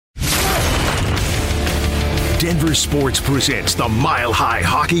Denver Sports presents the Mile High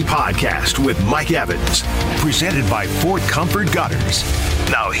Hockey Podcast with Mike Evans, presented by Fort Comfort Gutters.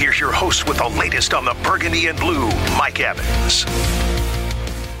 Now here's your host with the latest on the Burgundy and Blue, Mike Evans.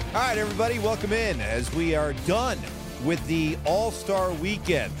 All right, everybody, welcome in as we are done with the All-Star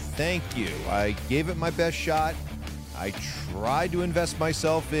Weekend. Thank you. I gave it my best shot. I tried to invest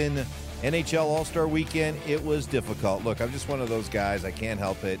myself in NHL All-Star Weekend. It was difficult. Look, I'm just one of those guys. I can't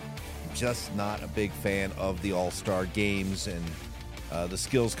help it. Just not a big fan of the All-Star games and the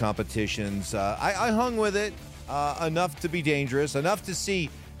skills competitions. I hung with it enough to be dangerous, enough to see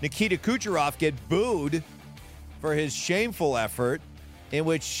Nikita Kucherov get booed for his shameful effort in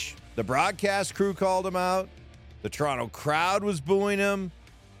which the broadcast crew called him out. The Toronto crowd was booing him.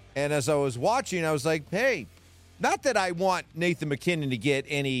 And as I was watching, I was like, hey, not that I want Nathan MacKinnon to get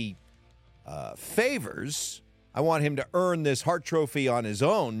any favors. I want him to earn this Hart Trophy on his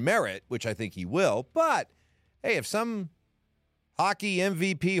own merit, which I think he will. But, hey, if some hockey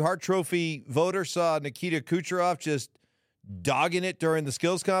MVP Hart Trophy voter saw Nikita Kucherov just dogging it during the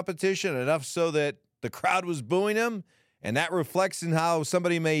skills competition, enough so that the crowd was booing him, and that reflects in how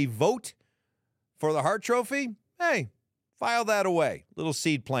somebody may vote for the Hart Trophy, hey, file that away. Little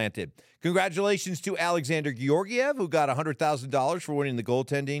seed planted. Congratulations to Alexander Georgiev, who got $100,000 for winning the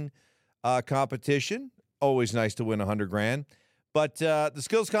goaltending competition. Always nice to win $100,000. But the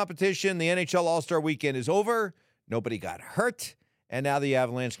skills competition, the NHL All-Star Weekend is over. Nobody got hurt. And now the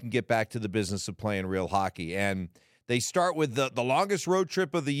Avalanche can get back to the business of playing real hockey. And they start with the longest road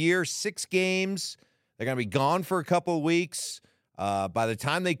trip of the year, 6 games. They're going to be gone for a couple of weeks. By the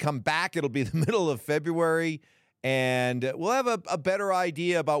time they come back, it'll be the middle of February. And we'll have a better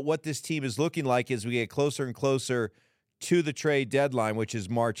idea about what this team is looking like as we get closer and closer to the trade deadline, which is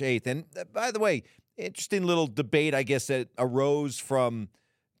March 8th. And by the way, interesting little debate, I guess, that arose from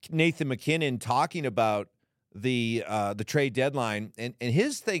Nathan MacKinnon talking about the trade deadline. And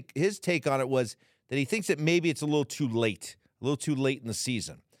his take on it was that he thinks that maybe it's a little too late in the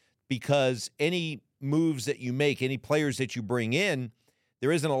season, because any moves that you make, any players that you bring in,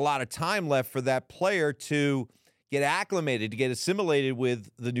 there isn't a lot of time left for that player to get acclimated, to get assimilated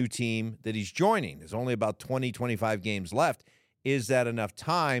with the new team that he's joining. There's only about 20, 25 games left. Is that enough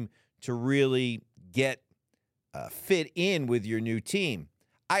time to really get fit in with your new team?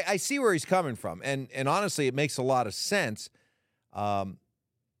 I see where he's coming from, and honestly, it makes a lot of sense.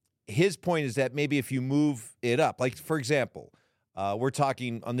 His point is that maybe if you move it up, like, for example, we're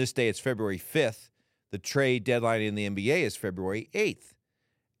talking on this day, it's February 5th. The trade deadline in the NBA is February 8th.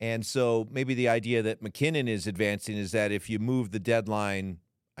 And so maybe the idea that MacKinnon is advancing is that if you move the deadline,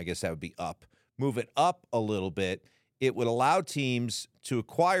 I guess that would be up, move it up a little bit, it would allow teams to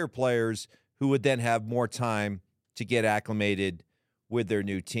acquire players who would then have more time to get acclimated with their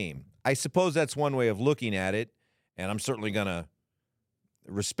new team. I suppose that's one way of looking at it, and I'm certainly going to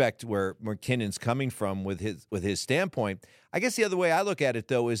respect where MacKinnon's coming from with his standpoint. I guess the other way I look at it,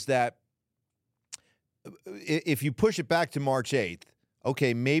 though, is that if you push it back to March 8th,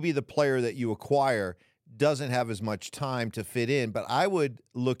 okay, maybe the player that you acquire doesn't have as much time to fit in, but I would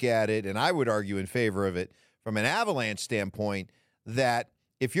look at it, and I would argue in favor of it from an Avalanche standpoint, that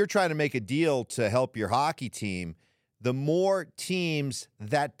if you're trying to make a deal to help your hockey team, the more teams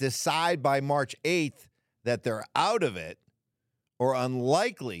that decide by March 8th that they're out of it or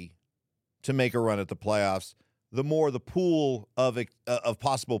unlikely to make a run at the playoffs, the more the pool of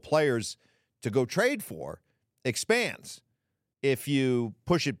possible players to go trade for expands. If you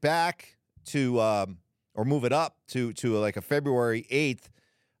push it back to or move it up to like a February 8th,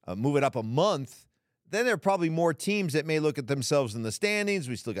 move it up a month, then there are probably more teams that may look at themselves in the standings.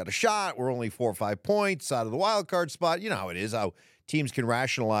 We still got a shot. We're only 4 or 5 points out of the wild card spot. You know how it is, how teams can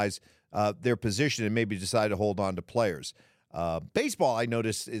rationalize their position and maybe decide to hold on to players. Baseball, I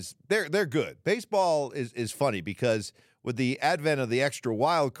notice, is they're good. Baseball is funny because with the advent of the extra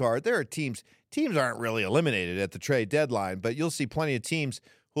wild card, there are teams aren't really eliminated at the trade deadline, but you'll see plenty of teams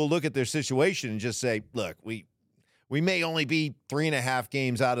who'll look at their situation and just say, look, we may only be 3.5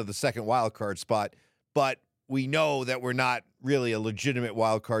 games out of the second wild card spot, but we know that we're not really a legitimate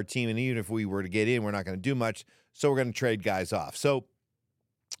wild card team, and even if we were to get in, we're not going to do much, so we're going to trade guys off. So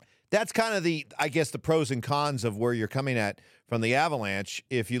that's kind of the pros and cons of where you're coming at from the Avalanche.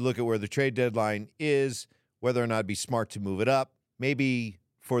 If you look at where the trade deadline is, whether or not it'd be smart to move it up, maybe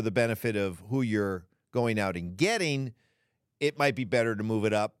for the benefit of who you're going out and getting, it might be better to move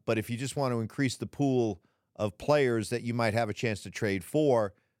it up. But if you just want to increase the pool of players that you might have a chance to trade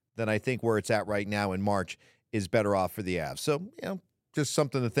for, then I think where it's at right now in March is better off for the Avs. So, just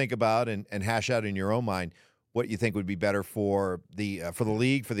something to think about and hash out in your own mind what you think would be better for the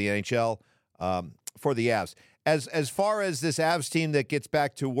league, for the NHL, for the Avs. as far as this Avs team that gets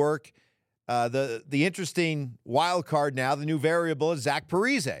back to work, the interesting wild card now, the new variable is Zach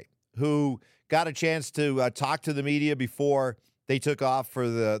Parise, who got a chance to talk to the media before they took off for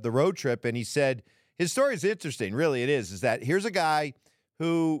the road trip, and he said his story is interesting. Really, it is that here's a guy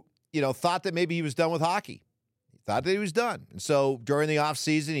who thought that maybe he was done with hockey. He thought that he was done, and so during the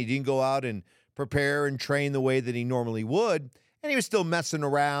offseason, he didn't go out and prepare and train the way that he normally would. And he was still messing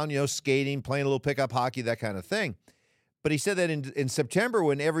around, skating, playing a little pickup hockey, that kind of thing. But he said that in September,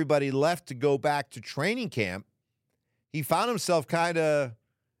 when everybody left to go back to training camp, he found himself kind of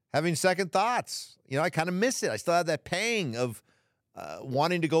having second thoughts. I kind of miss it. I still have that pang of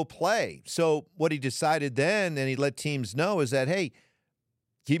wanting to go play. So what he decided then, and he let teams know, is that, hey,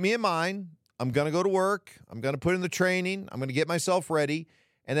 keep me in mind. I'm going to go to work. I'm going to put in the training. I'm going to get myself ready.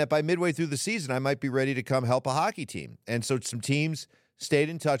 And that by midway through the season, I might be ready to come help a hockey team. And so some teams stayed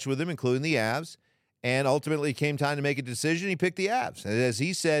in touch with him, including the Avs. And ultimately, it came time to make a decision. He picked the Avs. And as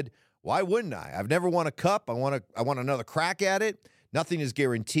he said, why wouldn't I? I've never won a cup. I want another crack at it. Nothing is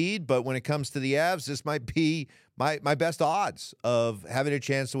guaranteed. But when it comes to the Avs, this might be my best odds of having a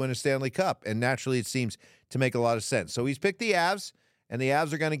chance to win a Stanley Cup. And naturally, it seems to make a lot of sense. So he's picked the Avs, and the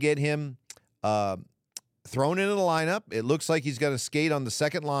Avs are going to get him thrown into the lineup. It looks like he's going to skate on the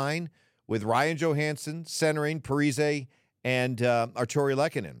second line with Ryan Johansson centering Parise and Artturi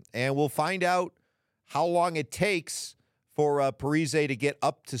Lehkonen. And we'll find out how long it takes for Parise to get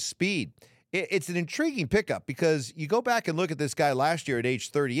up to speed. It's an intriguing pickup because you go back and look at this guy last year at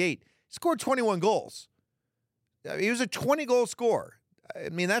age 38, he scored 21 goals. He was a 20-goal scorer. I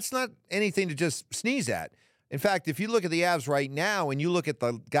mean, that's not anything to just sneeze at. In fact, if you look at the Avs right now and you look at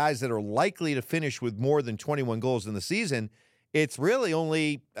the guys that are likely to finish with more than 21 goals in the season, it's really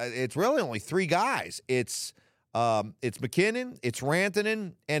only three guys. It's McKinnon, it's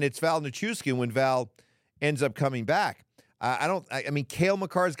Rantanen, and it's Val Nichushkin when Val ends up coming back. I mean, Cale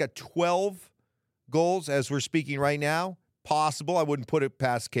Makar's got 12 goals as we're speaking right now. Possible. I wouldn't put it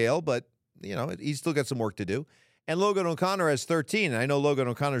past Cale, but he's still got some work to do. And Logan O'Connor has 13. And I know Logan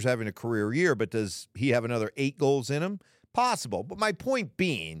O'Connor's having a career year, but does he have another 8 goals in him? Possible. But my point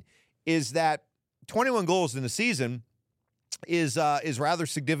being is that 21 goals in the season is rather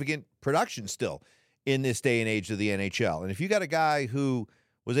significant production still in this day and age of the NHL. And if you got a guy who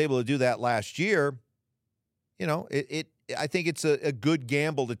was able to do that last year, I think it's a good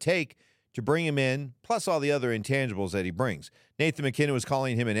gamble to take to bring him in, plus all the other intangibles that he brings. Nathan McKinnon was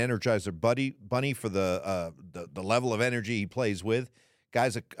calling him an Energizer bunny for the level of energy he plays with.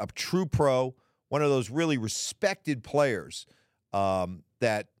 Guy's a true pro, one of those really respected players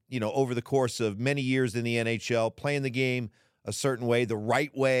that, over the course of many years in the NHL, playing the game a certain way, the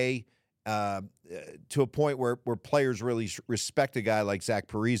right way, to a point where players really respect a guy like Zach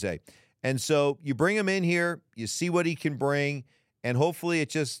Parise. And so you bring him in here, you see what he can bring, and hopefully it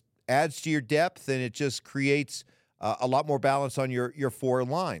just adds to your depth, and it just creates a lot more balance on your four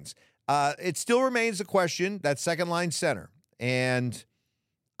lines. It still remains a question, that second line center. And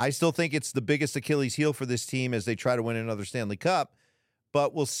I still think it's the biggest Achilles heel for this team as they try to win another Stanley Cup.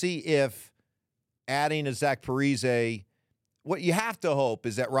 But we'll see if adding a Zach Parise, what you have to hope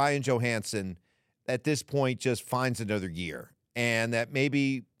is that Ryan Johansson at this point just finds another gear, and that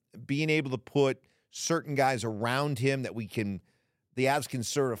maybe being able to put certain guys around him that the Avs can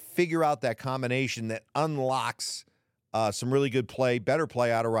sort of figure out that combination that unlocks some really good play, better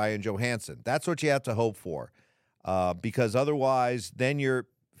play out of Ryan Johansson. That's what you have to hope for, because otherwise then you're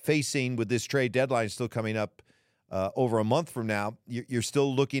facing, with this trade deadline still coming up over a month from now, you're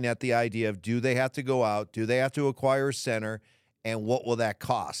still looking at the idea of, do they have to go out? Do they have to acquire a center? And what will that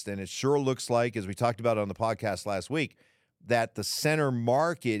cost? And it sure looks like, as we talked about on the podcast last week, that the center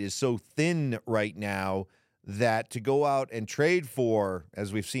market is so thin right now that to go out and trade for,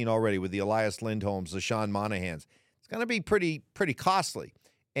 as we've seen already with the Elias Lindholms, the Sean Monahans, it's going to be pretty costly.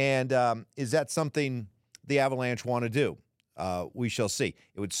 And is that something the Avalanche want to do? We shall see.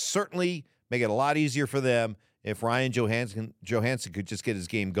 It would certainly make it a lot easier for them if Ryan Johansson could just get his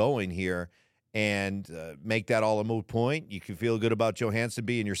game going here and make that all a moot point. You can feel good about Johansson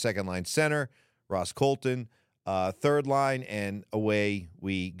being your second-line center, Ross Colton, third line, and away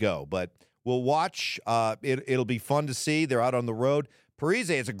we go. But we'll watch. It'll be fun to see. They're out on the road. Parise,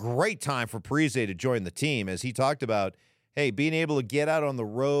 it's a great time for Parise to join the team, as he talked about, hey, being able to get out on the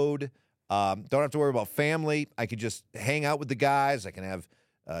road, don't have to worry about family. I could just hang out with the guys. I can have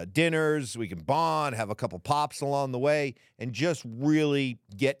dinners. We can bond, have a couple pops along the way, and just really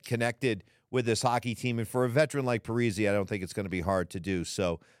get connected with this hockey team. And for a veteran like Parise, I don't think it's going to be hard to do.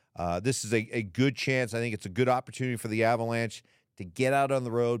 So this is a good chance. I think it's a good opportunity for the Avalanche to get out on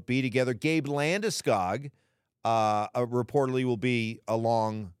the road, be together. Gabe Landeskog reportedly will be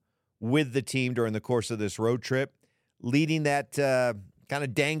along with the team during the course of this road trip, leading that kind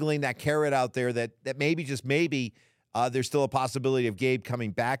of dangling that carrot out there that maybe, just maybe, there's still a possibility of Gabe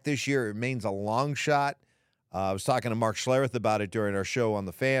coming back this year. It remains a long shot. I was talking to Mark Schlereth about it during our show on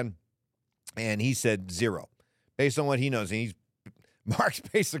The Fan, and he said 0. Based on what he knows, and Mark's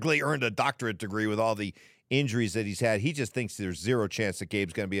basically earned a doctorate degree with all the injuries that he's had. He just thinks there's 0 chance that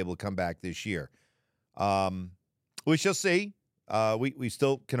Gabe's going to be able to come back this year. We shall see. We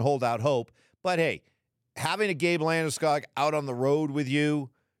still can hold out hope. But, hey, having a Gabe Landeskog out on the road with you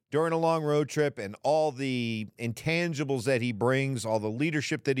during a long road trip and all the intangibles that he brings, all the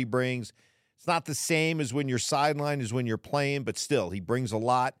leadership that he brings, it's not the same as when you're sidelined as when you're playing, but still, he brings a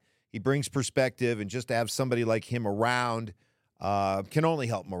lot. He brings perspective, and just to have somebody like him around can only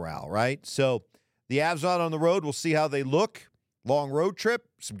help morale, right? So the Avs out on the road, we'll see how they look. Long road trip,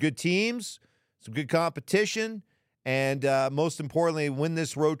 some good teams, some good competition, and most importantly, when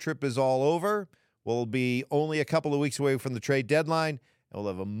this road trip is all over, we'll be only a couple of weeks away from the trade deadline, and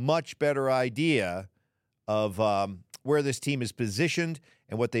we'll have a much better idea of where this team is positioned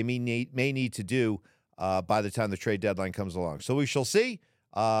and what they may need to do by the time the trade deadline comes along. So we shall see.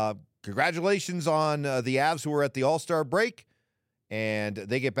 Congratulations on the Avs who were at the All-Star break, and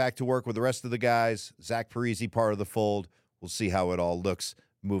they get back to work with the rest of the guys. Zach Parise, part of the fold. We'll see how it all looks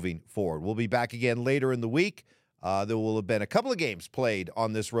moving forward. We'll be back again later in the week. There will have been a couple of games played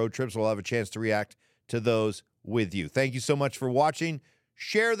on this road trip, so we'll have a chance to react to those with you. Thank you so much for watching.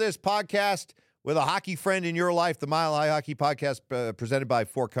 Share this podcast with a hockey friend in your life. The Mile High Hockey Podcast presented by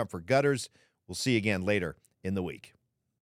Fort Comfort Gutters. We'll see you again later in the week.